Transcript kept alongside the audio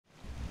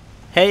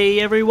Hey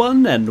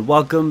everyone, and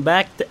welcome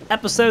back to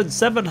episode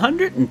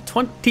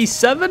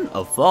 727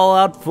 of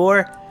Fallout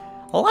 4.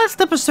 Last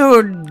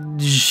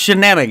episode,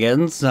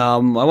 shenanigans. I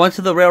went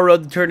to the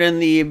railroad to turn in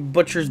the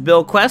Butcher's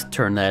Bill quest,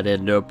 turned that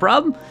in, no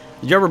problem.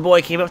 The drummer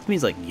boy came up to me,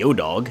 he's like, "Yo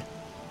dog,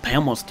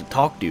 Pam wants to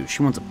talk to you,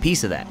 she wants a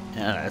piece of that."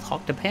 And I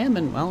talked to Pam,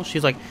 and well,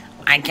 she's like,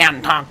 "I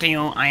can't talk to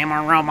you, I am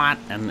a robot."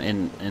 And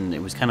it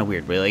was kind of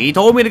weird, but like, he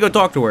told me to go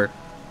talk to her.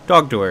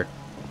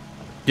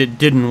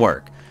 Didn't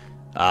work.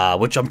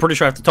 Which I'm pretty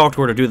sure I have to talk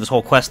to her to do this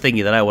whole quest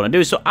thingy that I want to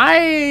do, so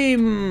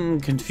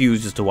I'm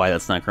confused as to why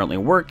that's not currently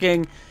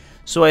working.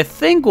 So I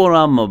think what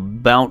I'm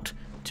about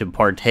to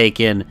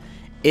partake in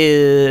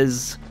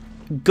is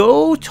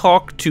go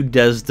talk to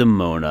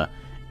Desdemona,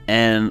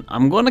 and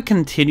I'm going to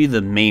continue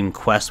the main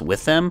quest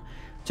with them,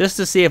 just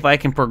to see if I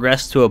can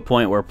progress to a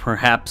point where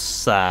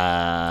perhaps,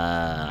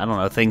 I don't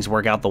know, things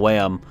work out the way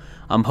I'm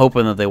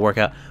hoping that they work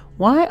out.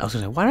 Why? I was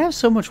gonna say, why do I have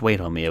so much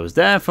weight on me? It was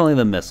definitely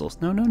the missiles.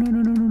 No, do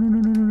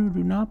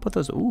not put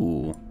those.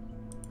 Ooh,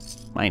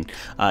 mine.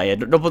 Yeah,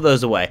 don't put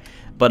those away.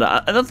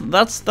 But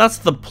that's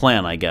the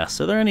plan, I guess.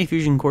 Are there any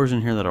fusion cores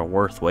in here that are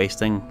worth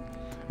wasting? I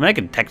mean, I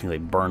could technically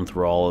burn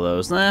through all of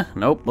those. Nah,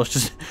 nope.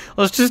 Let's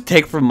just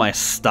take from my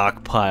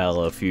stockpile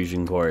of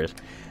fusion cores.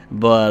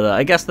 But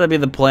I guess that'd be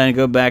the plan.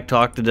 Go back,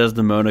 talk to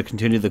Desdemona,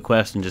 continue the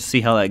quest, and just see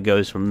how that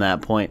goes from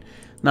that point.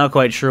 Not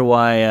quite sure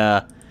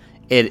why.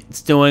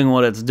 It's doing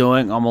what it's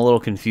doing. I'm a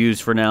little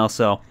confused for now,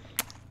 so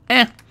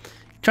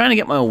trying to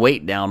get my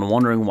weight down,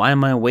 wondering why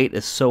my weight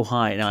is so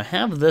high. Now I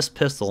have this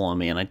pistol on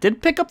me, and I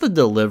did pick up the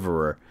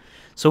Deliverer.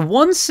 So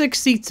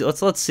 162.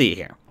 Let's see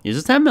here.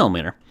 Uses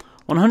 10mm,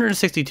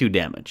 162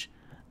 damage.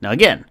 Now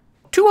again,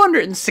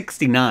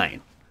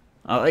 269.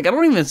 Like, I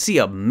don't even see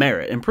a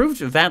merit. Improved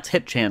VATS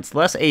hit chance,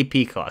 less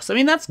AP cost. I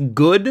mean, that's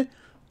good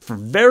for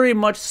very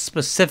much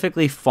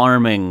specifically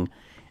farming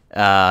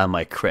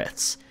my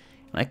crits.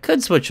 I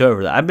could switch over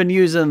to that. I've been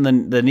using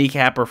the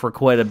kneecapper for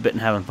quite a bit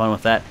and having fun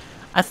with that.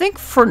 I think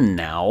for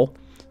now,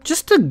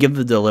 just to give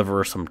the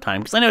Deliverer some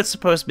time, because I know it's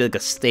supposed to be like a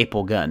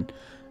staple gun.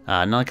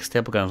 Not like a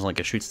staple gun, it's like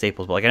a shoot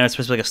staples, but like I know it's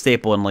supposed to be like a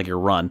staple in like your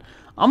run.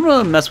 I'm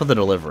going to mess with the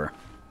Deliverer.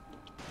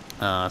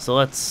 So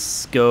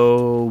let's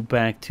go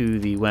back to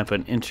the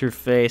weapon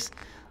interface.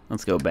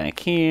 Let's go back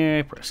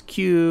here, press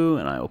Q,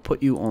 and I will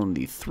put you on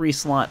the 3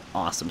 slot.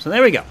 Awesome. So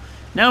there we go.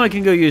 Now we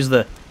can go use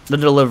the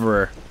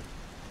Deliverer.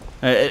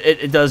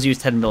 It does use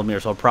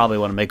 10mm, so I'll probably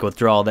want to make a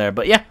withdrawal there.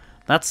 But yeah,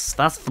 that's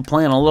the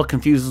plan. I'm a little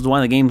confused as to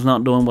why the game's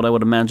not doing what I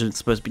would imagine it's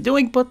supposed to be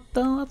doing, but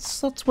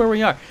that's where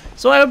we are.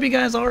 So I hope you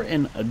guys are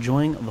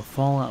enjoying the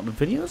Fallout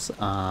videos.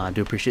 I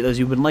do appreciate those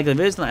who've been liking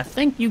the videos, and I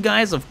thank you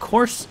guys, of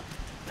course,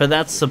 for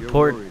that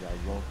support.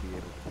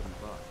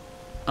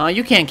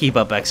 You can't keep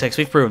up, X6.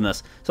 We've proven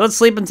this. So let's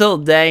sleep until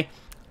day.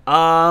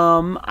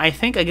 I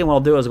think, again, what I'll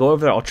do is go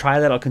over there. I'll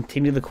try that. I'll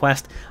continue the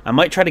quest. I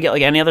might try to get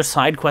like any other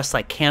side quests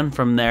I can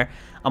from there.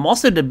 I'm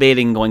also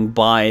debating going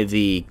by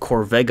the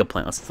Corvega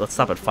plant. Let's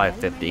stop at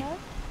 550.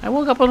 I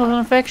woke up with an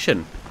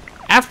infection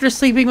after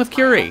sleeping with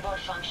Curie.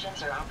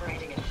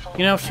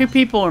 You know, 2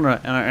 people in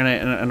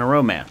a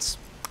romance,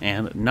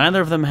 and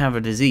neither of them have a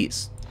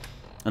disease.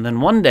 And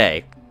then one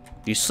day,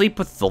 you sleep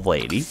with the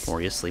lady, or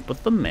you sleep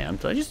with the man.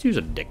 Did I just use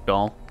a dick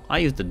doll? I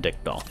used a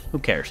dick doll. Who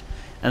cares?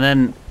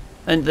 And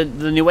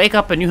then you wake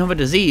up and you have a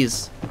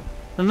disease.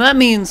 And that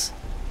means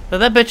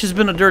that bitch has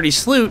been a dirty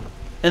sloot,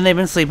 and they've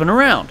been sleeping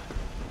around.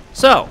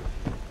 So,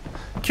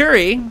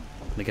 Curie,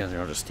 because they're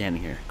all just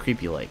standing here,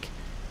 creepy like,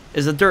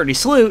 is a dirty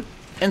sloot,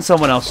 and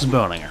someone else is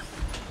boning her.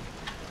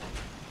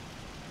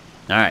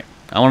 Alright,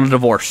 I want a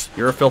divorce.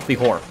 You're a filthy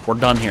whore. We're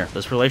done here.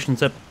 This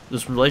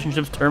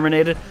relationship's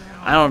terminated.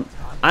 I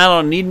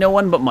don't need no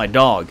one but my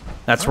dog.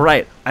 That's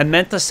right. I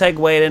meant to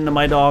segue it into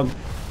my dog.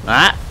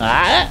 That's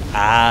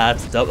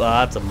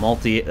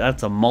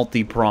a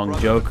multi-pronged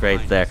joke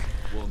right there.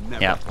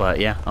 Yeah, but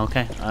yeah,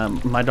 okay.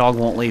 My dog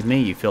won't leave me,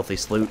 you filthy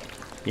sloot.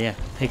 Yeah,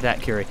 take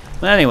that, Curie.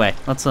 But anyway,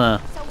 let's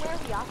you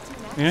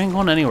ain't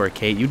going anywhere,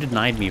 Kate. You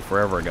denied me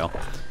forever ago.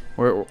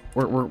 We're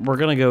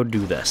gonna go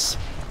do this,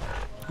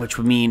 which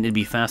would mean it'd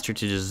be faster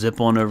to just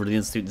zip on over to the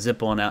Institute,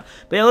 zip on out.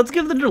 But yeah, let's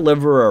give the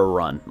Deliverer a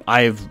run.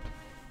 I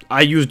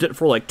used it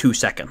for like 2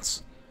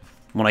 seconds.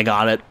 When I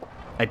got it,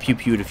 I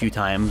pew-pewed a few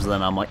times,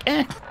 then I'm like,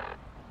 and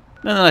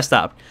then I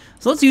stopped.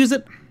 So let's use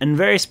it, and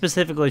very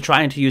specifically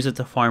trying to use it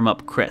to farm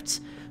up crits.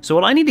 So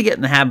what I need to get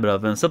in the habit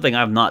of, and something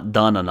I've not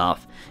done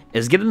enough,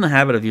 is get in the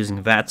habit of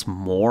using VATS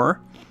more,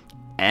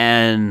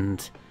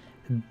 and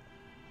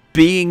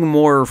being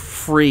more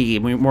free,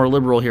 more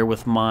liberal here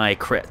with my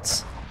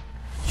crits.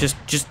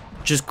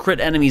 Just crit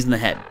enemies in the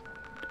head,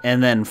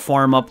 and then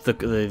farm up the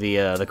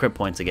crit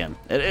points again.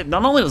 It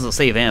not only does it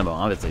save ammo,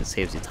 obviously it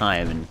saves you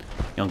time, and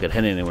you don't get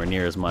hit anywhere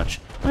near as much.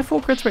 Am I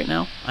full crits right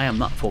now? I am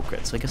not full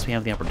crits, so I guess we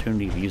have the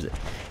opportunity to use it.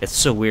 It's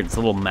so weird. It's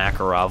a little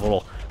Makarov,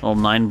 little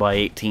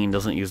 9x18,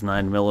 doesn't use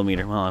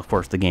 9mm. Well, of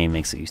course the game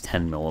makes it use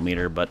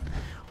 10mm, but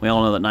we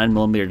all know that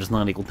 9mm does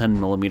not equal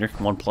 10mm.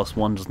 1 plus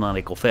 1 does not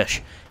equal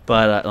fish.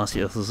 But unless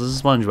this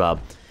is SpongeBob.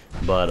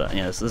 But,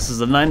 yes, this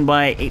is a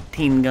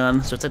 9x18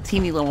 gun, so it's a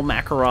teeny little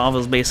Makarov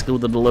is basically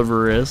what the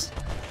deliverer is.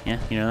 Yeah,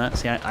 you know that?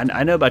 See,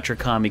 I know about your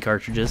commie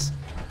cartridges.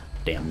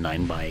 Damn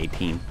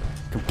 9x18.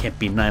 Can't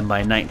be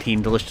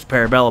 9x19, delicious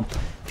Parabellum.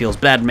 Feels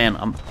bad, man.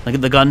 Look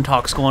at the gun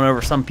talks going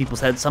over some people's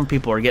heads. Some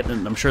people are getting it,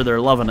 and I'm sure they're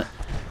loving it.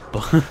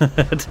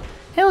 But,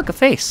 hey, look, a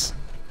face.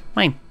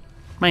 Mine.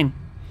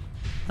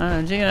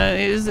 You know,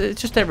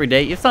 it's just every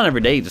day. It's not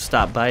every day you just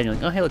stop by and you're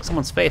like, oh, hey, look,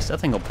 someone's face. I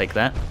think I'll take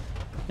that.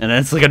 And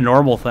it's like a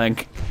normal thing.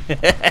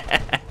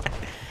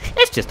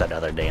 It's just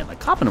another day in the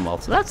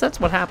Commonwealth, so that's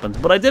what happens.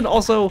 But I did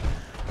also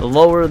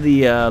lower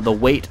the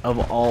weight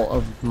of all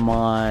of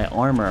my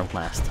armor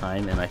last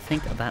time, and I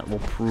think that will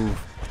prove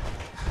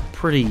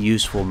pretty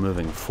useful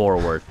moving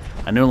forward.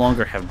 I no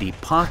longer have deep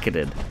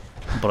pocketed,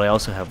 but I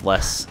also have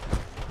less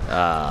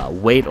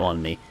weight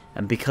on me.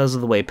 And because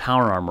of the way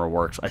power armor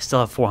works, I still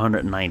have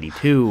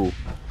 492.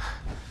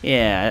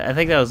 Yeah, I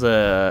think that was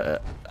a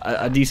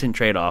decent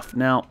trade-off.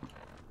 Now,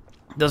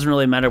 it doesn't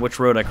really matter which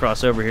road I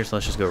cross over here, so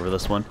let's just go over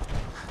this one.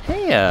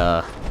 Hey,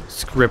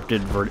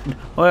 scripted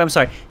oh, I'm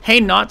sorry.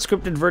 Hey, not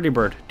scripted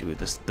vertibird. Dude,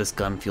 this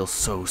gun feels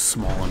so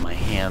small in my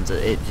hands.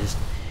 It just,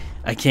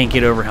 I can't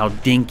get over how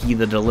dinky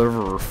the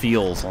deliverer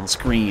feels on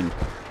screen.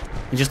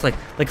 It's just like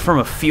from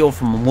a feel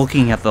from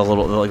looking at the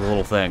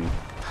little thing.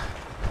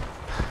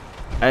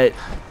 I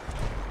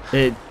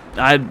don't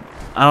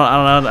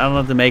know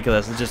what to make of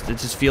this. It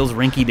just feels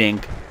rinky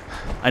dink.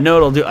 I know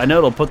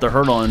it'll put the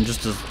hurt on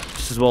just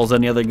as well as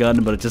any other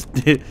gun, but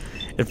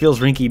it feels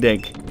rinky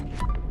dink.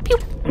 Pew.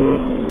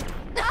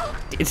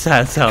 It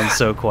sounds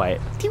so quiet.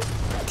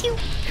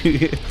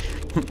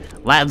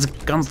 Lads,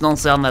 guns don't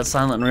sound that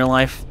silent in real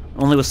life.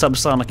 Only with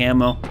subsonic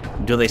ammo.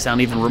 Do they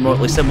sound even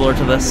remotely similar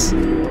to this?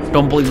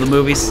 Don't believe the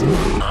movies.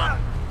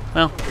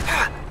 Well,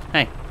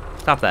 hey,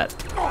 stop that.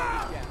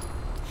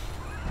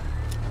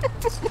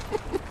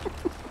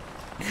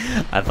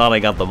 I thought I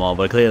got them all,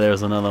 but clearly there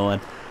was another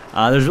one.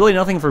 There's really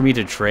nothing for me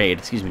to trade.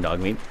 Excuse me, dog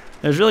meat.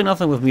 There's really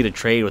nothing with me to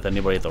trade with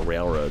anybody at the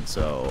railroad,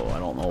 so I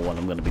don't know what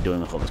I'm going to be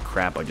doing with all this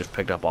crap I just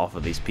picked up off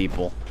of these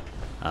people.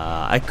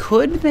 I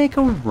could make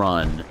a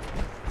run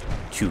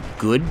to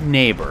Good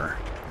Neighbor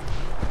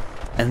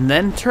and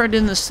then turn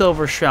in the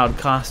Silver Shroud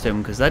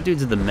costume, because that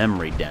dude's at the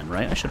memory den,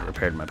 right? I should have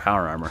repaired my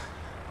power armor.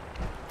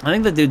 I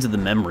think the dude's at the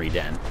memory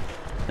den.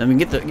 And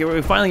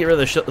we finally get rid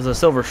of the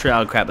Silver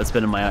Shroud crap that's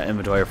been in my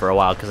inventory for a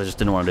while because I just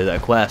didn't want to do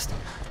that quest.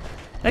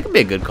 That could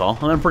be a good call.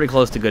 I'm pretty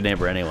close to Good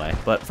Neighbor anyway.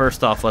 But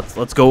first off,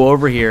 let's go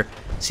over here,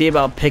 see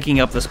about picking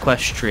up this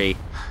quest tree,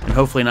 and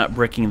hopefully not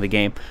bricking the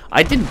game.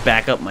 I did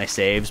back up my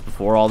saves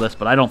before all this,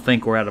 but I don't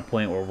think we're at a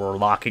point where we're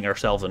locking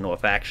ourselves into a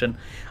faction.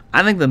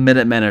 I think the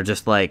Minutemen are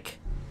just like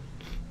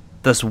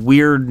this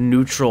weird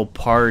neutral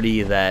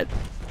party that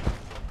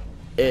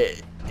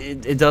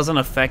it doesn't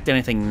affect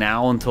anything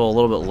now until a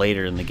little bit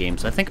later in the game.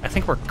 So I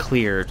think we're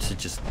clear to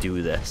just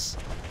do this.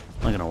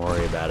 I'm not gonna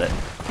worry about it.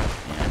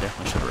 Yeah, I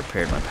definitely should have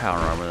repaired my power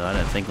armor though. I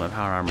didn't think my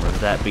power armor was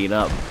that beat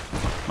up.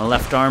 My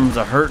left arms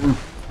are hurting.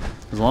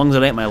 As long as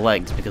it ain't my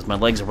legs, because my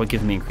legs are what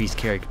gives me increased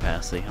carry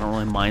capacity. I don't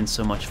really mind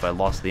so much if I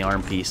lost the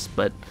arm piece,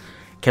 but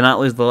cannot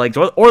lose the legs,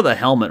 or the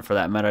helmet for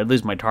that matter. I'd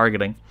lose my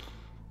targeting.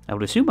 I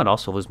would assume I'd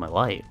also lose my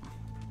light.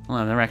 Well,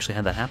 I've never actually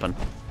had that happen.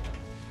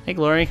 Hey,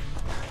 Glory.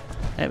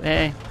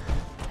 Hey,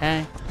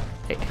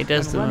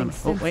 Desmond.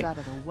 Oh, wait.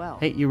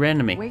 Hey, you ran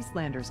to me.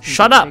 Wastelanders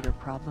Shut up! Bigger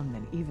problem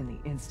than even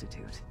the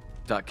Institute.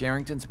 Doc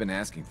Carrington's been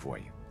asking for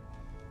you.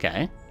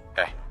 Okay.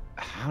 Hey,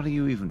 how do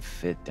you even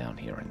fit down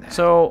here in that?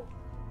 So,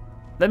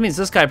 that means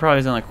this guy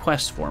probably is on a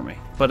quest for me.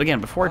 But again,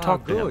 before I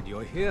talk to him... good,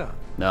 you're here.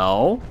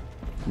 No.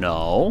 I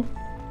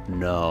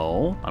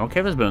don't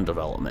care if it's been in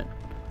development.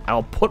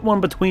 I'll put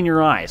one between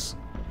your eyes.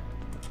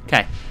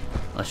 Okay.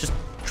 Let's just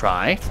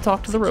try to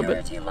talk to the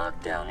robot.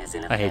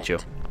 I hate you.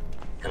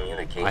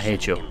 I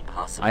hate you.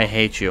 I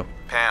hate you.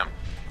 Pam.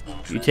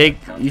 You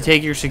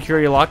take your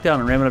security lockdown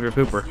and ram it up your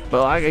pooper.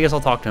 But I guess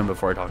I'll talk to him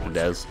before I talk to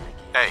Dez.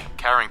 Hey,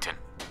 Carrington.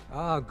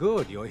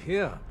 Good, you're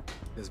here.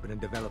 There's been a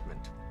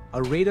development.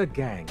 A raider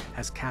gang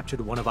has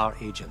captured one of our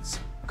agents,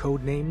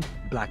 codenamed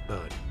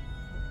Blackbird.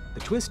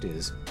 The twist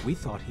is, we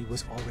thought he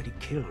was already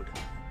killed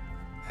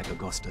at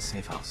Augusta's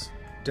safe house.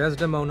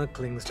 Desdemona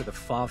clings to the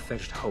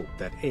far-fetched hope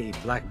that A,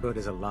 Blackbird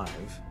is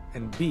alive,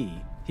 and B,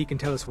 he can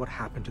tell us what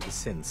happened to the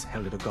synths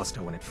held at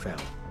Augusta when it fell.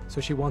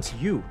 So she wants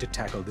you to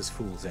tackle this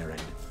fool's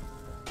errand.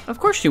 Of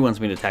course she wants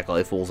me to tackle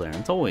a fool's errand.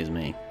 It's always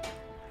me.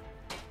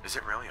 Is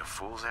it really a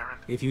fool's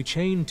errand? If you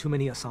chain too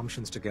many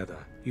assumptions together,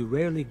 you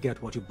rarely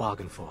get what you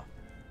bargain for.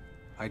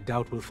 I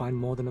doubt we'll find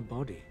more than a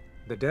body.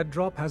 The dead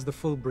drop has the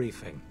full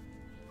briefing.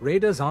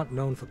 Raiders aren't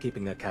known for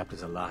keeping their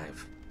captors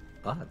alive.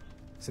 But,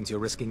 since you're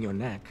risking your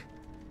neck,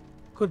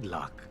 good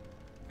luck.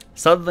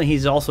 Suddenly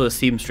he's also a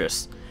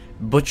seamstress.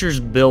 Butcher's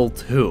Bill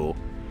too.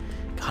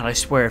 God, I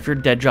swear, if your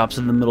dead drop's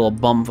in the middle of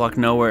bumfuck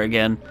nowhere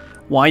again,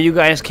 why you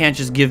guys can't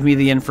just give me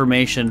the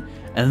information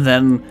and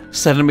then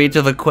send me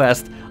to the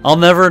quest? I'll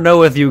never know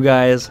with you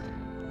guys.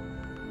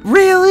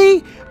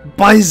 Really?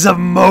 By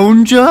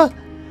Zamonja?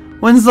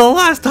 When's the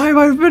last time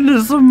I've been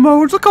to some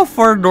modes? Look how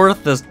far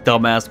north this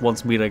dumbass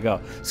wants me to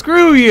go.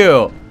 Screw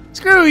you!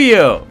 Screw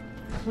you!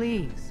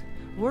 Please,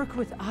 work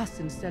with us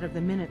instead of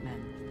the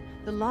Minutemen.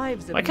 The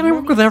lives of Why can't I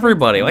work with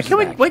everybody? Why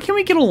can't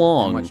we get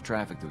along? Much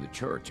traffic through the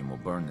church, and we'll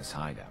burn this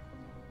hideout.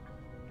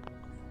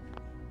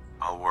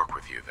 I'll work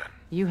with you then.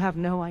 You have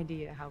no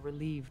idea how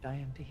relieved I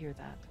am to hear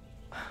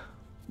that.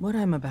 What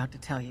I'm about to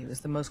tell you is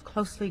the most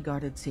closely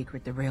guarded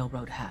secret the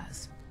Railroad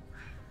has.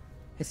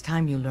 It's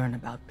time you learn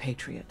about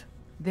Patriot.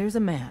 There's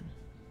a man,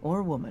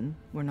 or woman,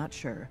 we're not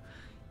sure,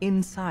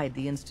 inside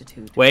the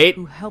Institute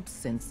who helps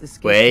synths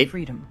escape to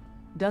freedom.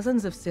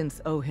 Dozens of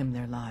synths owe him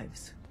their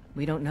lives.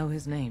 We don't know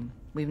his name.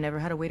 We've never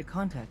had a way to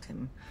contact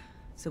him.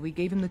 So we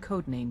gave him the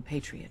code name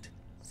Patriot.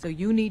 So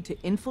you need to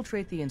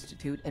infiltrate the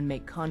Institute and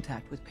make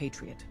contact with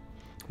Patriot.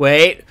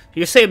 Wait,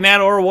 you say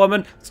man or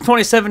woman? It's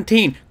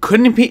 2017.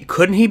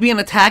 Couldn't he be an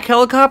attack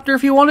helicopter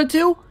if he wanted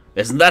to?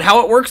 Isn't that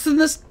how it works in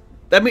this?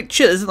 I mean,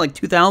 shit, isn't it like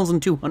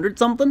 2,200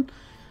 something?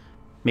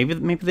 Maybe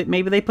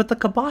they put the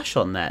kibosh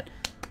on that.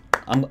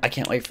 I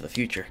can't wait for the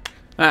future.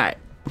 All right.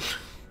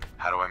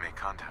 How do I make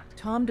contact?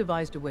 Tom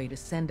devised a way to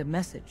send a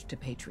message to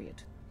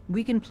Patriot.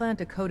 We can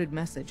plant a coded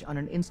message on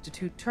an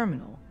Institute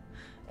terminal,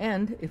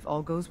 and if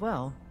all goes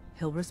well,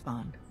 he'll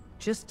respond.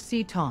 Just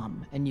see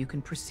Tom, and you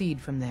can proceed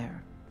from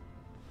there.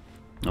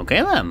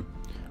 Okay then.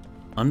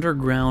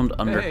 Underground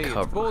undercover.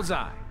 Hey, it's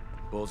Bullseye.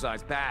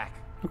 Bullseye's back.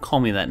 Don't call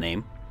me that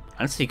name.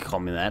 I didn't say you could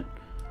call me that.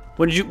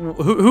 When did you?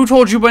 Who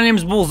told you my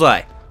name's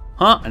Bullseye?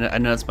 Huh? I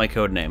know that's my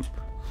code name.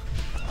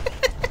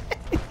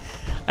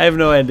 I have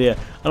no idea.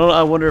 I don't know.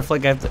 I wonder if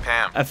like I have to.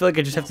 Pam. I feel like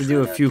I just have to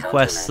do a few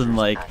quests and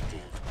like,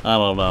 I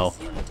don't know,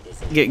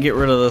 get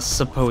rid of the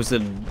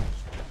supposed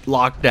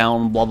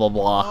lockdown. Blah blah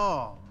blah.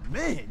 Oh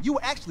man, you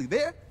were actually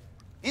there.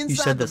 Inside You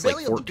said this the like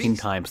belly of the 14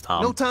 beast? times,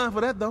 Tom. No time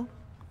for that though.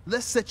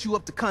 Let's set you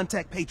up to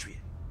contact Patriot.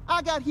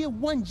 I got here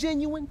one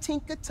genuine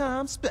Tinker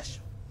Time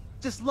special.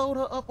 Just load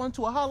her up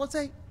onto a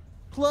holotape,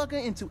 plug her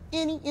into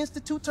any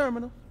Institute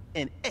terminal,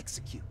 and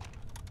execute.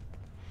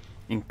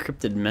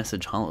 Encrypted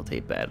message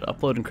holotape ad.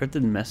 Upload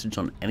encrypted message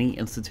on any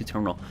Institute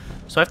terminal.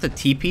 So I have to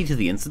TP to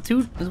the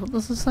Institute? Is what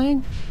this is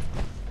saying?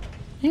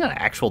 You got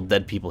actual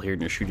dead people here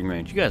in your shooting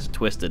range. You guys are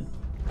twisted.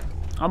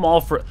 I'm all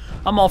for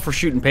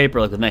shooting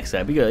paper like the next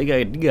app. You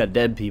got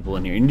dead people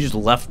in here, and you just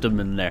left them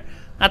in there.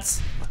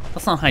 That's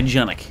not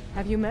hygienic.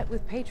 Have you met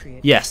with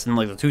Patriot? Yes, in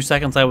like the 2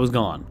 seconds I was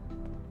gone.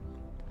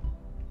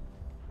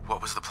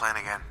 What was the plan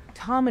again?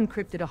 Tom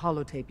encrypted a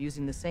holotape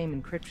using the same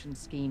encryption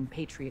scheme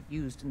Patriot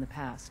used in the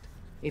past.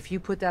 If you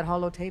put that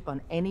holotape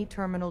on any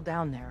terminal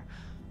down there,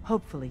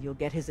 hopefully you'll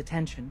get his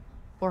attention.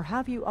 Or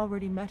have you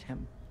already met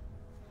him?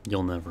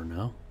 You'll never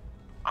know.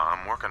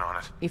 I'm working on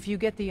it. If you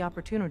get the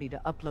opportunity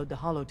to upload the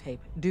holotape,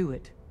 do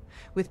it.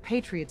 With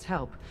Patriot's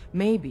help,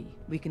 maybe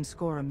we can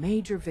score a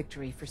major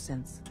victory for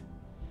synths.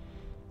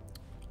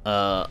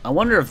 I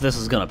wonder if this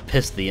is gonna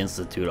piss the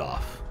Institute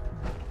off.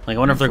 Like, I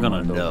wonder if they're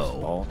gonna know.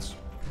 Volx.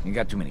 You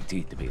got too many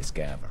teeth to be a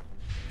scaver.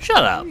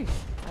 Shut up.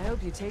 I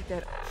hope you take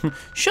that.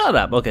 Shut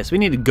up. Okay, so we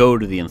need to go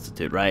to the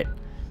Institute, right?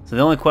 So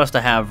the only quest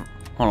I have...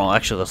 Hold on,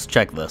 actually, let's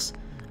check this.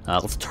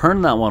 Let's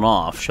turn that one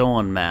off. Show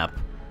on map.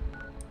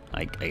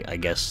 I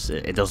guess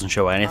it doesn't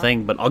show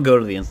anything, but I'll go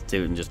to the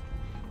Institute and just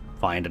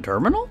find a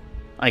terminal?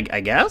 I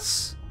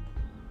guess?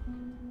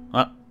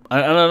 I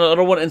don't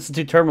know what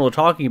Institute terminal we're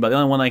talking about. The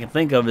only one I can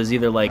think of is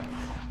either, like,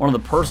 one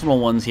of the personal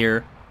ones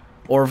here,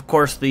 or, of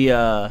course, the,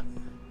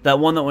 that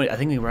one that I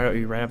think we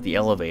right up the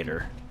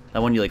elevator.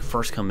 That one you, like,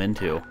 first come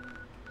into.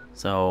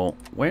 So,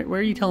 where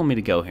are you telling me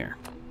to go here?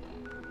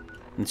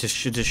 It just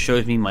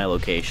shows me my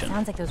location.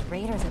 Sounds like those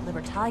raiders at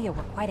Libertalia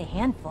were quite a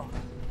handful.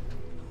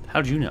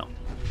 How'd you know?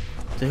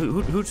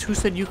 Who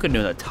said you could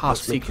know that top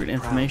secret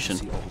information?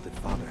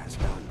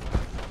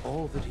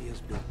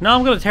 No,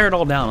 I'm gonna tear it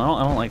all down.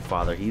 I don't like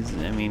Father. He's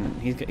got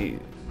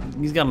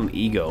an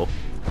ego.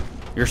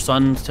 Your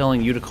son's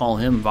telling you to call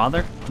him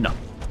Father? No.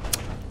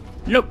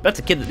 Nope, that's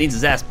a kid that needs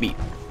his ass beat.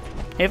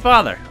 Hey,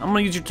 Father, I'm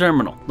gonna use your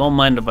terminal. Don't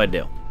mind if I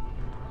do.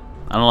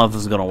 I don't know if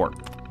this is gonna work.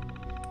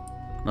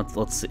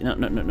 Let's see. No.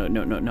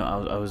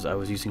 I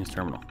was using his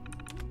terminal.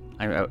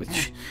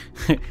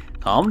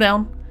 Calm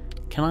down.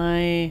 Can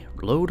I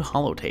load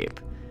holotape?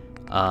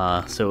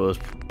 So it was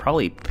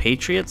probably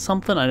Patriot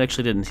something. I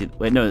actually didn't see.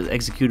 Wait, no, it's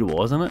executable,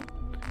 wasn't it?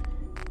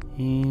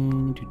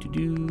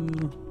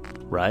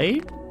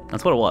 Right?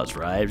 That's what it was,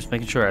 right? Just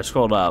making sure I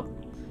scrolled up.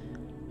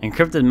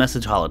 Encrypted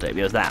message holotape.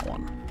 It was that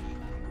one.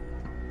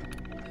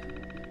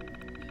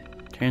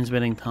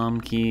 Transmitting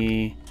Tom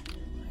key.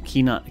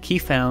 Key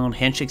found.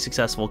 Handshake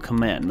successful.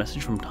 Command.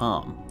 Message from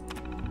Tom.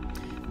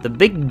 The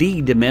Big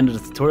D demanded a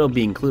tutorial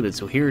be included,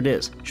 so here it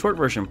is. Short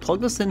version, plug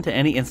this into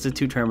any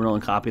Institute terminal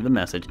and copy the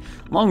message.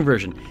 Long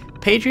version,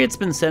 Patriot's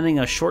been sending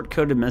us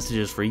short-coded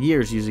messages for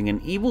years using an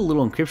evil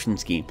little encryption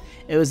scheme.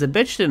 It was a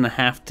bitch and a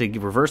half to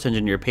reverse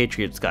engineer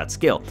Patriot's got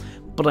skill,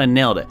 but I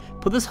nailed it.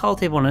 Put this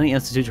holotape on any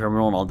Institute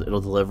terminal and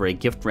it'll deliver a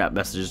gift wrap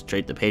message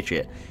straight to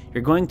Patriot.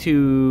 You're going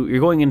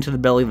into the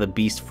belly of the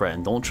beast,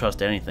 friend. Don't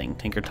trust anything.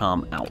 Tinker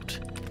Tom out.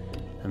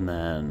 And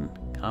then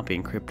copy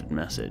encrypted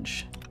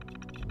message.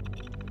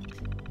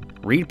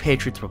 Read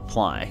Patriot's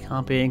reply.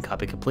 Copying.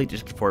 Copy complete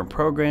just before in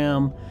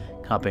program.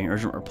 Copying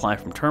urgent reply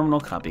from terminal.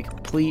 Copy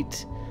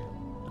complete.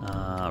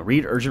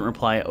 Read urgent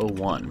reply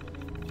 01.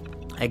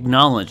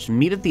 Acknowledged.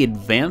 Meet at the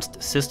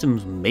Advanced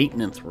Systems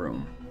Maintenance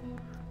Room.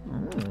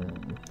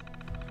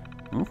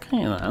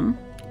 Okay, then.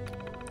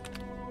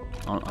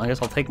 I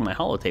guess I'll take my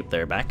holotape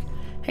there back.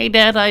 Hey,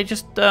 Dad, I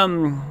just,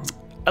 I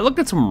looked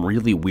at some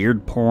really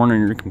weird porn on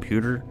your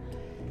computer.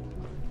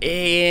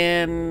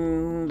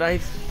 And I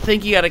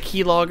think you got a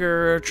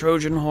keylogger, a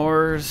Trojan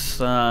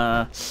horse,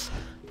 a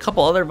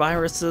couple other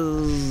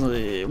viruses,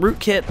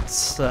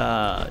 rootkits,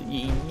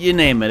 you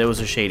name it. It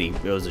was a shady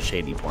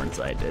porn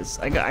site.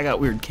 I got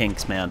weird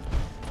kinks, man.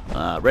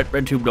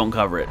 RedTube don't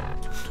cover it.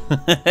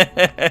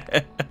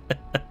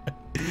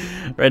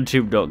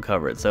 RedTube don't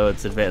cover it, so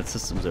it's Advanced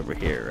Systems over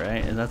here,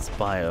 right? And that's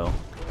bio.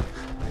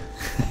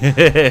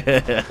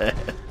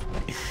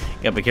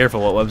 Gotta be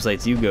careful what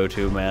websites you go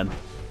to, man.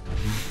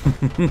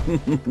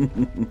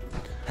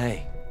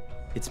 Hey,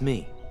 it's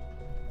me.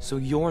 So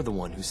you're the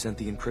one who sent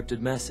the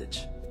encrypted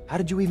message. How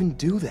did you even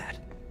do that?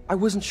 I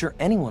wasn't sure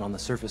anyone on the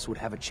surface would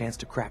have a chance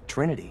to crack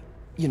Trinity.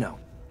 You know,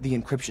 the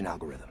encryption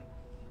algorithm.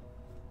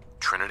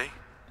 Trinity?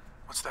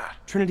 What's that?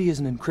 Trinity is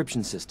an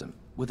encryption system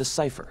with a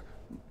cipher,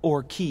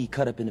 or key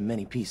cut up into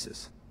many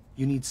pieces.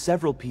 You need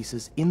several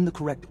pieces in the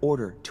correct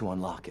order to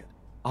unlock it.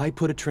 I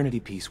put a Trinity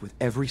piece with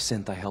every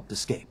synth I helped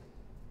escape.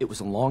 It was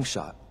a long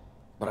shot,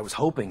 but I was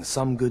hoping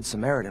some good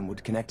Samaritan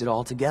would connect it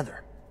all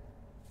together.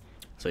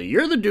 So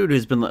you're the dude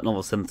who's been letting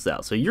all the synths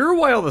out. So you're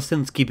why all the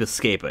synths keep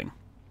escaping.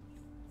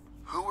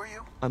 Who are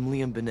you? I'm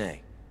Liam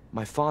Benet.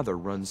 My father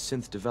runs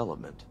synth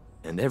development,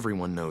 and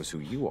everyone knows who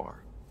you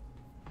are.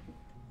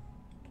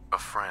 A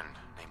friend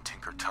named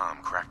Tinker Tom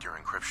cracked your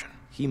encryption.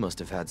 He must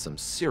have had some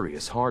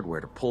serious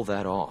hardware to pull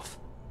that off.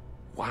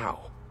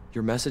 Wow,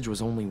 your message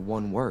was only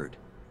one word.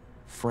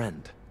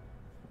 Friend.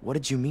 What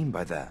did you mean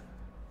by that?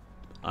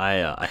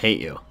 I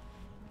hate you.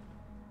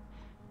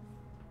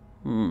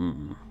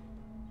 The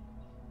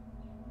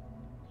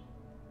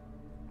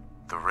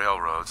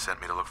railroad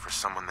sent me to look for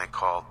someone they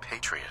called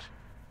Patriot.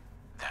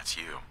 That's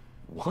you.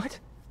 What?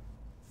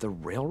 The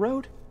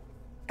railroad?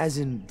 As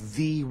in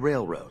the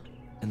railroad?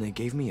 And they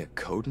gave me a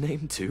code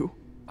name too?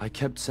 I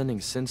kept sending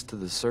synths to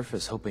the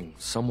surface hoping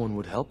someone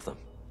would help them.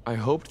 I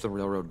hoped the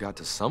railroad got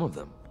to some of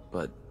them,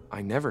 but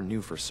I never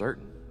knew for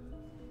certain.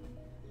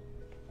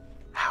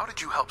 How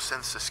did you help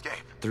synths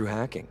escape? Through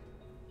hacking.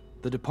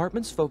 The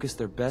departments focus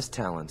their best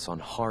talents on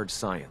hard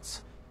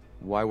science.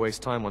 Why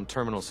waste time on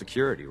terminal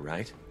security,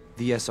 right?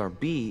 The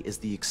SRB is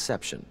the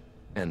exception,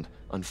 and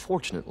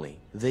unfortunately,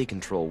 they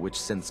control which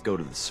synths go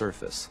to the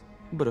surface.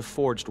 But a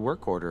forged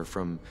work order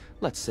from,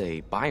 let's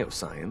say,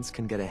 bioscience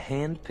can get a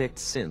hand-picked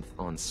synth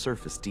on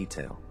surface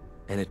detail.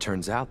 And it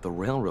turns out the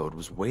railroad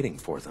was waiting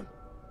for them.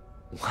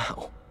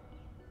 Wow.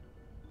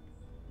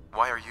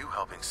 Why are you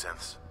helping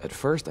synths? At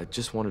first, I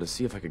just wanted to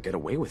see if I could get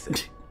away with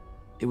it.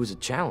 It was a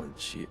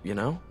challenge, you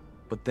know?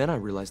 But then I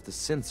realized the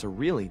synths are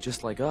really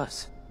just like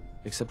us,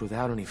 except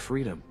without any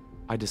freedom.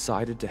 I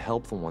decided to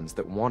help the ones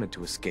that wanted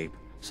to escape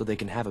so they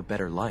can have a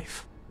better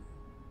life.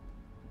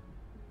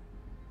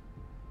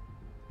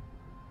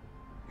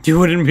 You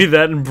wouldn't be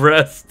that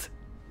impressed.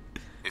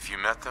 If you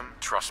met them,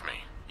 trust me,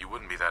 you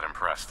wouldn't be that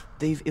impressed.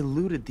 They've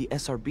eluded the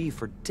SRB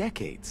for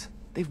decades.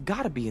 They've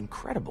got to be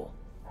incredible.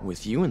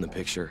 With you in the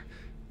picture,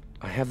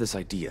 I have this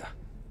idea.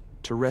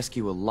 To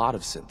rescue a lot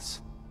of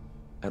synths.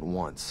 At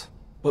once.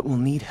 But we'll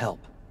need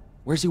help.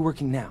 Where's he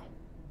working now?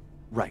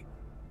 Right.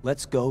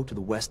 Let's go to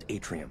the West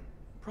Atrium.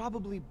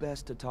 Probably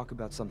best to talk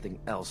about something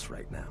else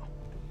right now.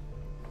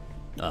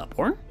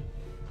 Porn?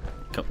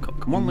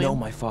 Come on, Liam. You know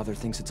my father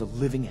thinks it's a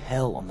living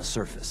hell on the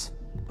surface.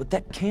 But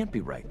that can't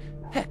be right.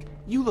 Heck,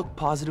 you look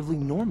positively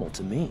normal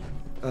to me.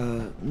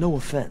 No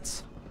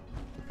offense.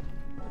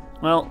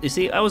 Well, you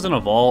see, I was in a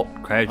vault,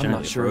 cryogenically I'm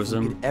not sure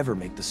frozen. if we could ever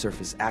make the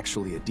surface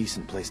actually a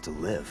decent place to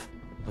live.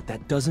 But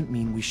that doesn't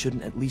mean we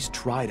shouldn't at least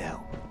try to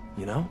help,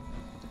 you know?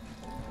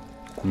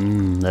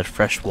 That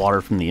fresh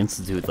water from the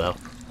Institute, though.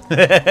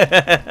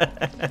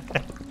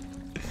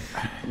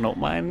 Don't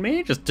mind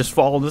me. Just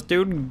follow this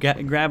dude and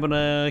grabbing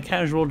a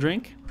casual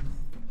drink.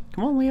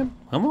 Come on, Liam.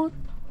 Come on.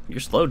 You're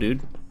slow,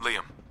 dude.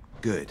 Liam.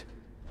 Good.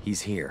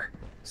 He's here.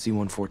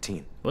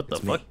 C-114. What the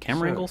It's fuck? me.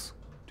 Camera Sir. angles?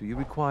 Do you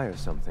require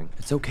something?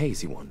 It's okay,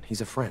 Z1.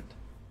 He's a friend.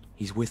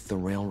 He's with the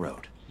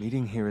railroad.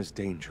 Meeting here is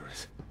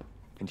dangerous.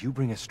 And you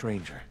bring a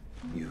stranger.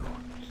 You...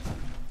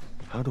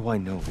 How do I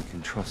know we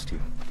can trust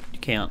you? You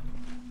can't.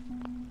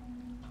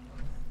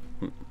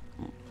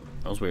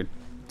 That was weird.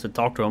 To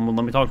talk to him. Well,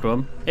 let me talk to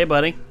him. Hey,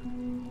 buddy.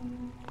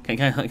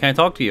 Can I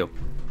talk to you?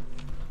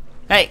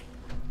 Hey!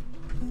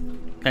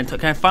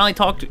 Can I finally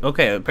talk to...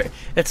 Okay,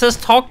 it says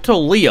talk to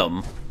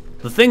Liam.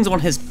 The thing's on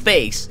his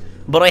face,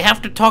 but I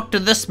have to talk to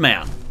this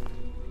man.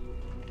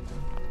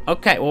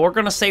 Okay, well, we're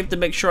gonna save to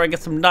make sure I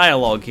get some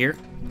dialogue here.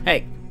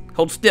 Hey,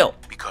 hold still.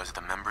 Because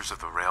the members of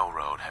the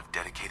railroad have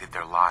dedicated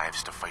their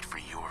lives to fight for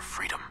your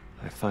freedom.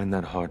 I find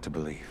that hard to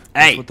believe.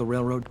 Hey! That's what the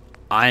railroad...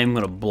 I'm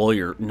gonna blow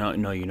your no.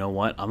 You know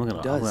what? I'm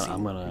gonna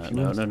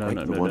no.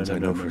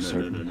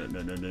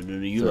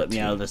 You let me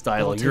out of this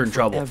dialogue. You're in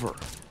trouble.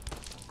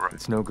 Right.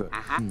 It's no good.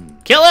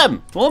 Kill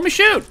him! Well, let me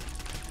shoot.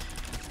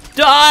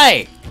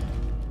 Die!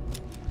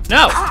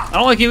 No, I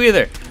don't like you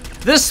either.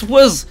 This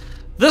was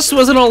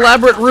an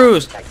elaborate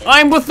ruse.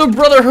 I'm with the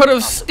Brotherhood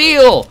of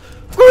Steel.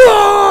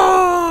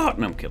 No,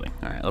 I'm kidding.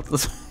 All right,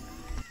 let's.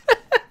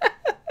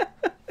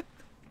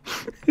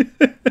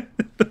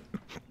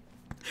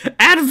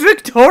 Ad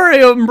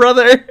Victorium,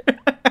 brother.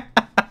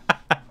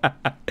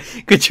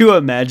 Could you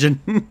imagine?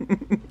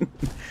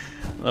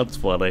 That's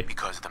funny.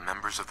 Because the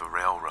members of the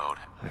railroad.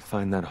 I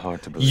find that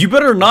hard to believe. You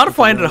better not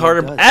find it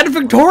hard. Ad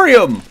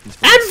Victorium.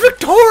 Ad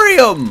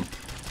Victorium.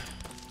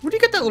 Where do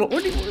you get that little?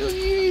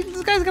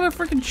 This guy's got a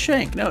freaking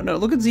shank. No.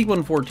 Look at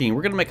Z114.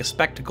 We're gonna make a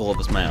spectacle of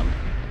this man.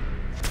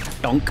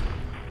 Dunk.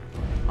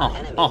 Oh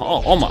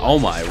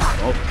my.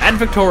 Oh, Ad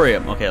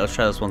Victorium. Okay, let's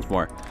try this once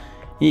more.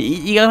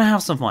 You gotta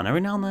have some fun every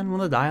now and then when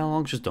the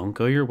dialogues just don't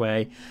go your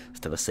way.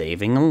 Instead of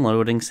saving and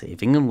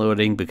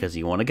loading because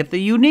you want to get the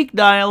unique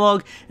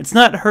dialogue. It's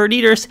not herd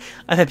eaters.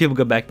 I've had people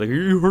go back like,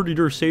 "You herd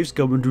eater saves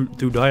coming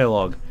through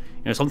dialogue."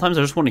 You know, sometimes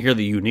I just want to hear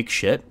the unique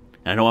shit,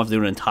 and I don't have to do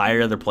an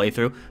entire other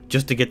playthrough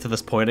just to get to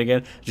this point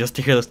again, just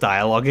to hear this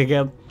dialogue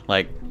again.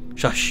 Like,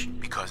 shush.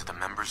 Because the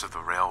members of the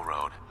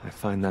railroad. I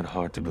find that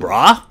hard to believe.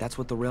 Brah. That's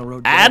what the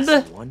railroad Ad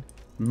does.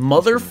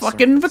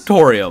 motherfucking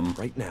Victorium.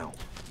 Right now.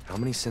 How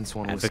many cents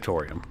one was? Ad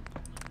Victorium.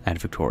 Ad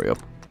Victorium.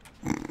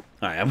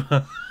 Alright,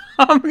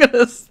 I'm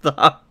gonna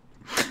stop.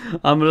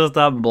 I'm gonna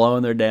stop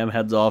blowing their damn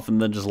heads off and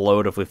then just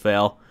load if we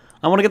fail.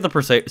 I want to get the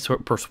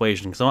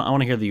persuasion because I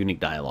want to hear the unique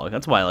dialogue.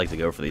 That's why I like to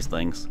go for these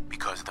things.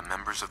 Because the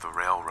members of the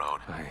railroad.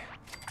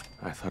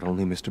 I thought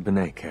only Mr.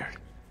 Benet cared.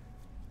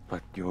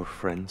 But your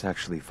friends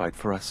actually fight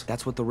for us?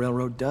 That's what the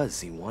railroad does,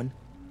 C1.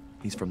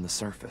 He's from the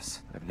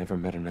surface. I've never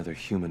met another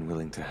human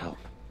willing to help.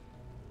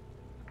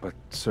 But,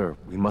 sir,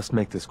 we must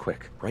make this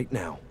quick. Right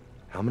now.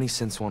 How many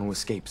synths want to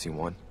escape,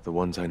 C1? The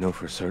ones I know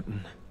for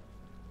certain,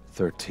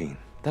 13.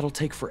 That'll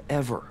take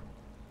forever.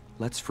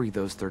 Let's free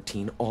those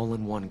 13 all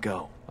in one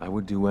go. I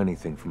would do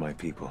anything for my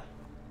people.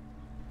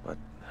 But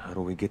how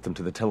do we get them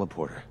to the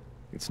teleporter?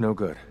 It's no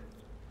good.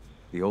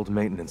 The old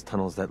maintenance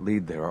tunnels that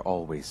lead there are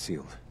always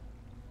sealed.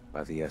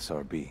 By the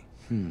SRB.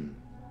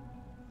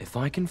 If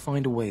I can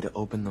find a way to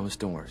open those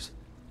doors,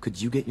 could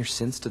you get your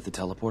synths to the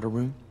teleporter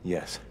room?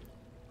 Yes.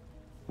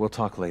 We'll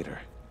talk later.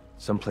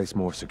 Someplace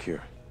more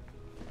secure.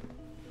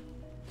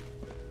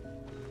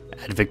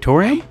 Ad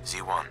Victorium?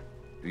 Z1.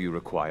 Do you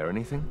require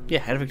anything?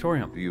 Yeah, Ad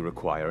Victorium. Do you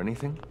require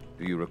anything?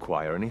 Do you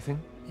require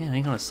anything? Yeah, it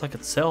ain't gonna suck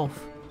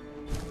itself.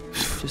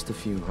 Just a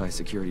few high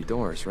security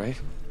doors, right?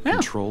 Yeah.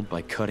 Controlled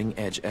by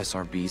cutting-edge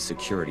SRB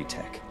security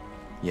tech.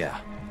 Yeah.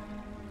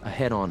 A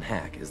head-on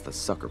hack is the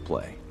sucker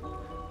play.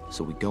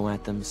 So we go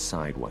at them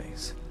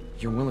sideways.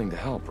 You're willing to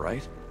help,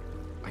 right?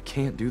 I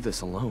can't do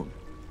this alone.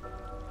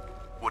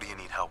 What do you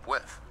need help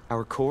with?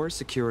 Our core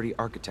security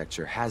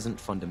architecture hasn't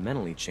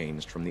fundamentally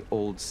changed from the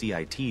old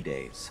CIT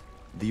days.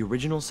 The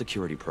original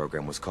security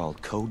program was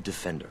called Code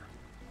Defender.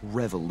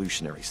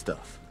 Revolutionary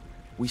stuff.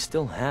 We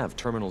still have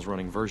terminals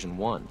running version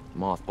 1,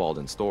 mothballed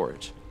in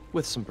storage.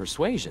 With some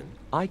persuasion,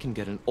 I can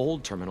get an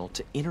old terminal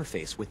to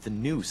interface with the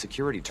new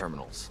security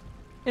terminals.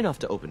 Enough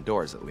to open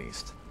doors, at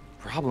least.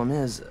 Problem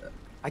is,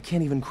 I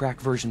can't even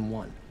crack version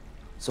 1.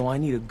 So I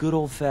need a good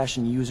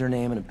old-fashioned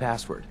username and a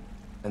password.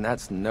 And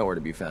that's nowhere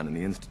to be found in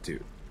the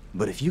Institute.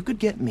 But if you could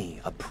get me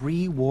a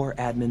pre-war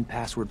admin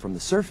password from the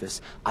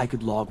surface, I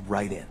could log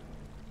right in.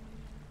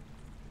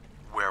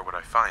 Where would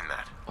I find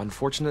that?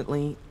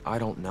 Unfortunately, I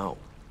don't know.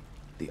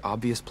 The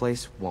obvious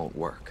place won't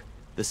work.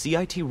 The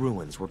CIT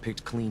ruins were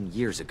picked clean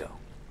years ago,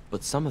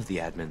 but some of the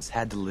admins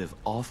had to live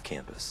off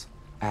campus.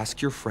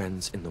 Ask your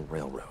friends in the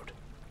railroad.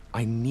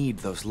 I need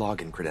those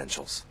login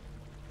credentials.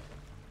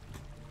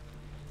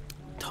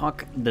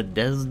 Talk to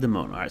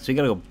Desdemona. Alright, so we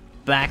gotta go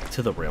back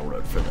to the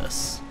railroad for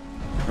this.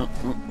 Oh,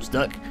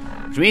 stuck.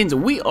 Which means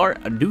we are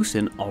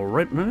deucing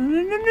already.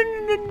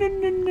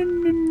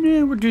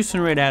 We're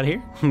deucing right out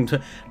here.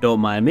 Don't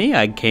mind me.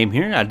 I came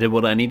here, I did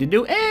what I need to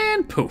do,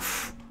 and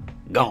poof.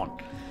 Gone.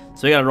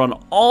 So we gotta run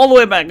all the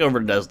way back over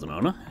to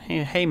Desdemona.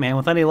 Hey man,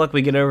 with any luck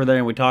we get over there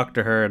and we talk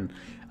to her, and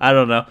I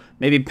don't know,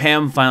 maybe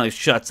Pam finally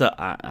shuts up.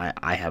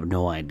 I have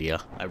no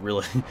idea. I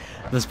really,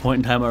 at this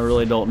point in time, I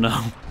really don't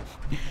know.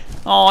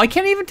 Oh, I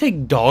can't even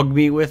take dog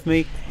meat with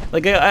me.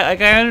 Like, I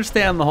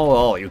understand the whole,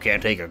 oh, you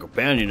can't take a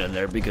companion in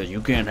there because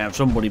you can't have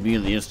somebody be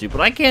in the Institute,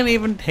 but I can't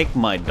even take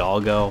my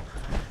doggo.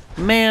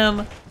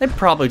 Man, they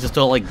probably just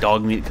don't like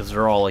dog meat because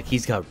they're all like,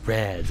 he's got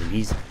reds, and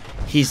he's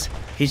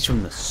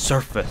from the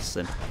surface,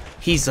 and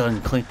he's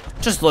unclean.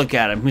 Just look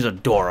at him, he's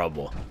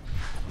adorable.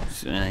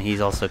 He's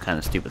also kind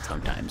of stupid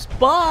sometimes,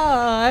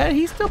 but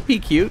he's still pretty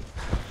cute.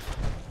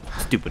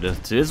 Stupid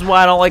Institute. This is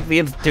why I don't like the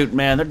Institute,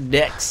 man. They're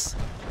dicks.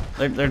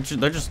 They're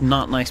just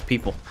not nice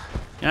people.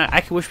 Yeah,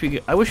 I wish we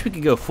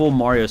could go full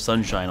Mario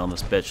Sunshine on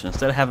this bitch, and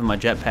instead of having my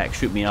jetpack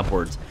shoot me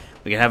upwards,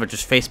 we could have it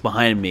just face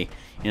behind me.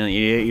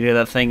 You know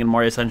that thing in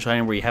Mario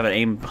Sunshine where you have it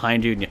aimed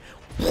behind you and you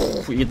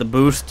We get the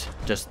boost.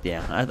 Just,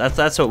 yeah,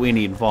 that's what we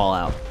need in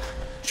Fallout.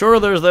 Sure,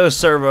 there's those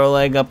servo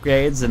leg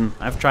upgrades, and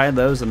I've tried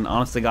those, and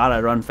honest to God, I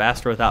run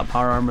faster without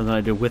power armor than I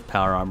do with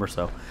power armor,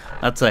 so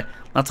that's a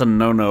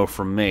no-no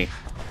from me.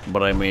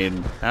 But I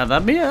mean,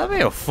 that'd be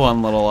a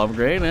fun little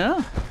upgrade,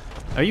 yeah?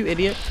 Are you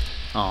idiot?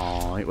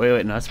 Oh,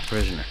 wait, no, that's a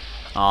prisoner.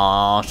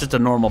 Oh, it's just a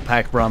normal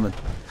pack Brahmin.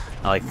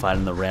 I like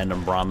finding the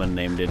random Brahmin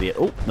named idiot.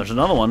 Oh, there's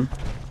another one.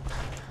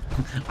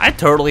 I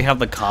totally have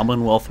the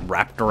Commonwealth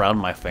wrapped around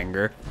my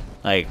finger.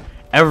 Like,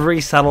 every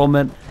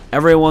settlement,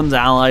 everyone's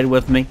allied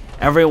with me.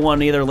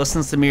 Everyone either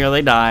listens to me or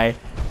they die.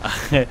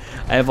 I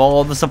have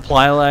all the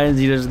supply lines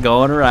just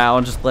going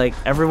around, just like,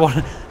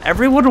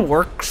 everyone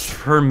works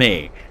for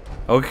me.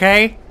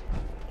 Okay?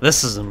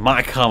 This is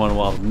my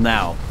Commonwealth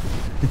now.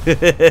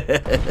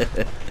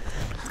 It's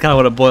kind of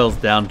what it boils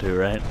down to,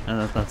 right?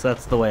 And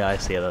that's the way I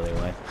see it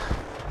anyway.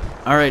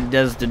 Alright,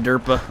 Des de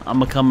Derpa,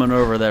 I'm coming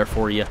over there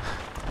for you.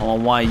 I don't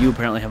know why you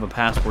apparently have a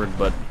password,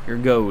 but here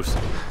goes.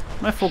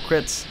 Am I full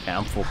crits? Yeah,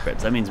 I'm full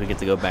crits. That means we get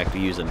to go back to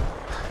using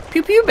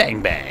Pew Pew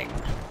Bang Bang.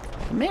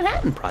 The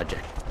Manhattan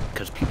Project.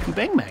 Because Pew Pew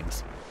Bang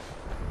Bangs.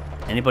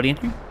 Anybody in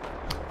here?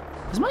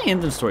 Is my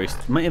inventory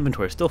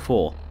still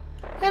full?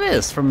 It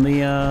is, from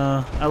the,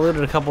 I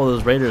looted a couple of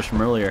those raiders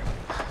from earlier.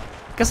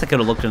 I guess I could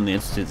have looked in the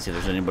Institute to see if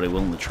there's anybody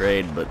willing to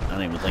trade, but I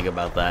didn't even think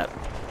about that.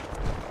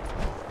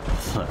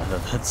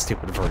 That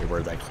stupid furry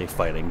bird's actually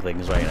fighting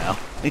things right now.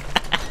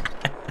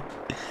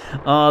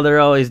 Oh, they're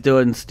always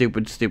doing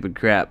stupid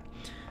crap.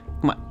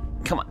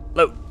 Come on,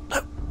 load.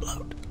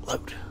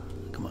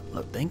 Come on,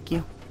 load, thank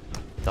you.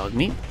 Dog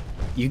meat,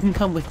 you can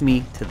come with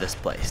me to this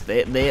place.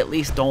 They at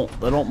least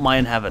don't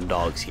mind having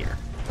dogs here.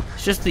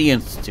 It's just the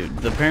Institute.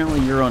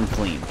 Apparently you're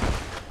unclean.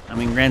 I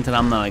mean, granted,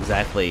 I'm not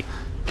exactly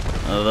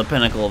the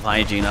pinnacle of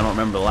hygiene. I don't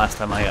remember the last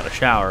time I got a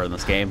shower in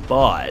this game,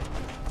 but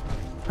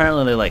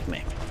apparently they like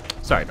me.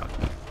 Sorry, dog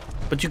meat,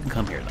 but you can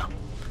come here, though.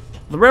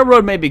 The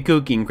railroad may be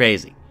kooky and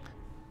crazy,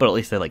 but at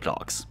least they like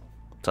dogs.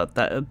 So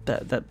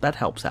that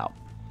helps out.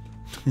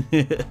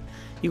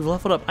 You've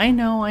leveled up. I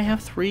know, I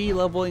have 3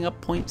 leveling up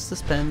points to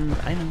spend.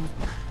 I know.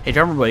 Hey,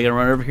 drummer boy, you gonna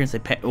run over here and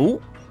say,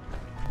 ooh,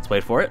 let's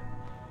wait for it.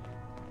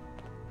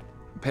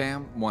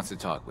 Pam wants to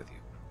talk with you.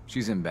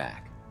 She's in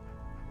back.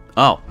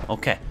 Oh,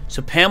 okay.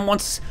 So Pam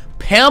wants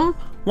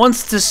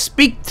to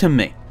speak to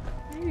me.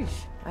 Yeesh.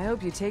 I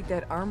hope you take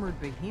that armored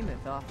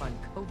behemoth off on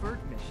covert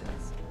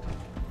missions.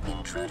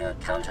 Intruder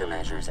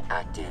countermeasures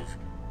active.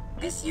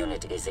 This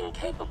unit is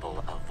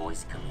incapable of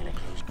voice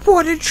communication.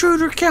 What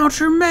intruder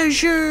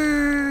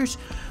countermeasures?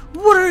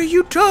 What are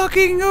you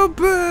talking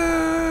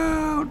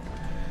about?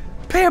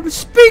 Pam,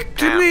 speak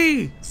to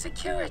me!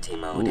 Security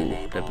mode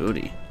enabled. The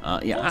booty.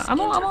 Yeah, I don't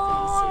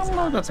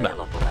know what that's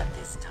about.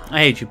 I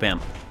hate you, Pam.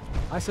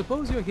 I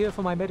suppose you're here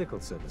for my medical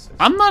services.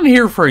 I'm not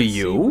here for See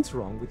you. what's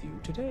wrong with you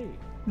today?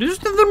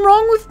 There's nothing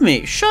wrong with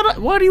me. Shut up.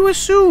 Why do you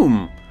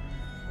assume?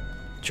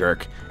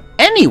 Jerk.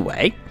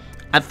 Anyway,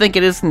 I think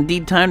it is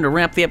indeed time to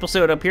wrap the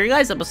episode up here,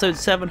 guys. Episode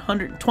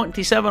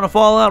 727 of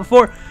Fallout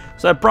 4.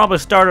 So I probably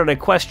started a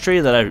quest tree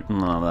that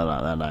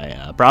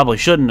I probably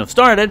shouldn't have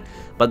started,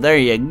 but there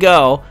you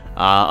go.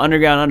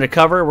 Underground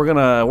Undercover. We're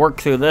gonna work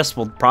through this.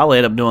 We'll probably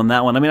end up doing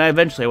that one. I mean, I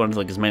eventually want to do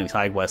like as many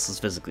side quests as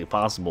physically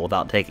possible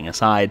without taking a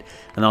side,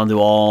 and then I'll do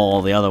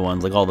all the other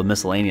ones, like all the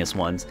miscellaneous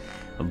ones.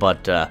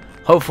 But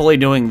hopefully,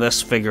 doing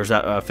this fixes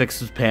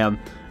Pam.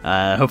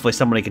 Hopefully,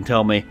 somebody can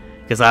tell me.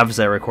 Because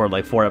obviously I record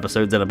like 4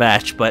 episodes in a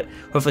batch, but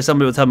hopefully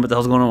somebody will tell me what the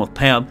hell's going on with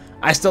Pam.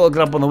 I still look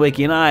it up on the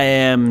wiki, and I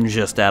am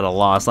just at a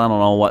loss. I don't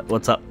know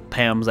what's up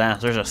Pam's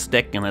ass. There's a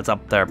stick, and it's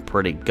up there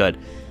pretty good.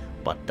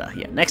 But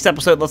yeah, next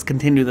episode, let's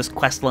continue this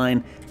quest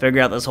line,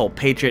 figure out this whole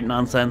Patriot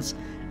nonsense,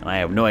 and I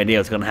have no idea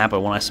what's going to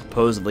happen when I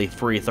supposedly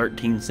free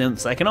 13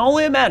 synths. I can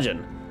only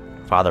imagine.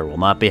 Father will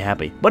not be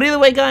happy. But either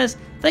way, guys,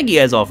 thank you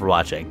guys all for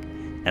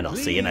watching, and I'll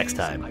see you next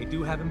time. I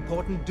do have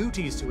important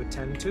duties to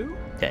attend to.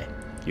 Okay,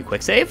 you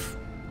quick save.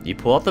 You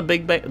pull out the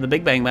big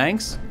bang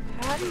bangs.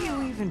 How do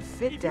you even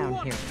fit down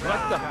here?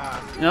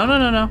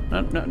 No.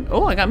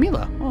 Oh, I got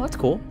Mila. Oh, that's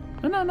cool.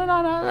 No.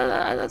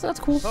 That's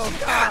cool.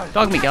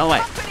 Dog meat, get out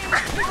of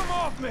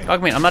the way.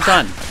 Dog meat, I'm not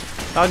done.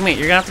 Dog meat,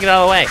 you're gonna have to get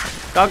out of the way.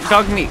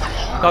 Dog meat.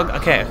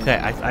 Okay.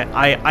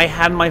 I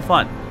had my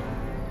fun.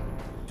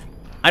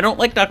 I don't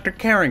like Dr.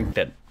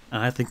 Carrington.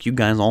 And I think you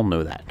guys all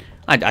know that.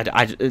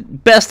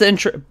 Best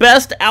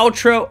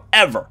outro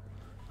ever.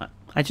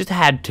 I just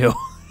had to.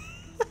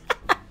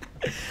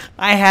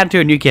 I had to,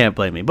 and you can't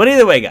blame me. But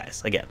either way,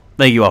 guys, again,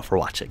 thank you all for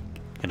watching,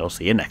 and I'll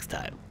see you next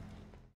time.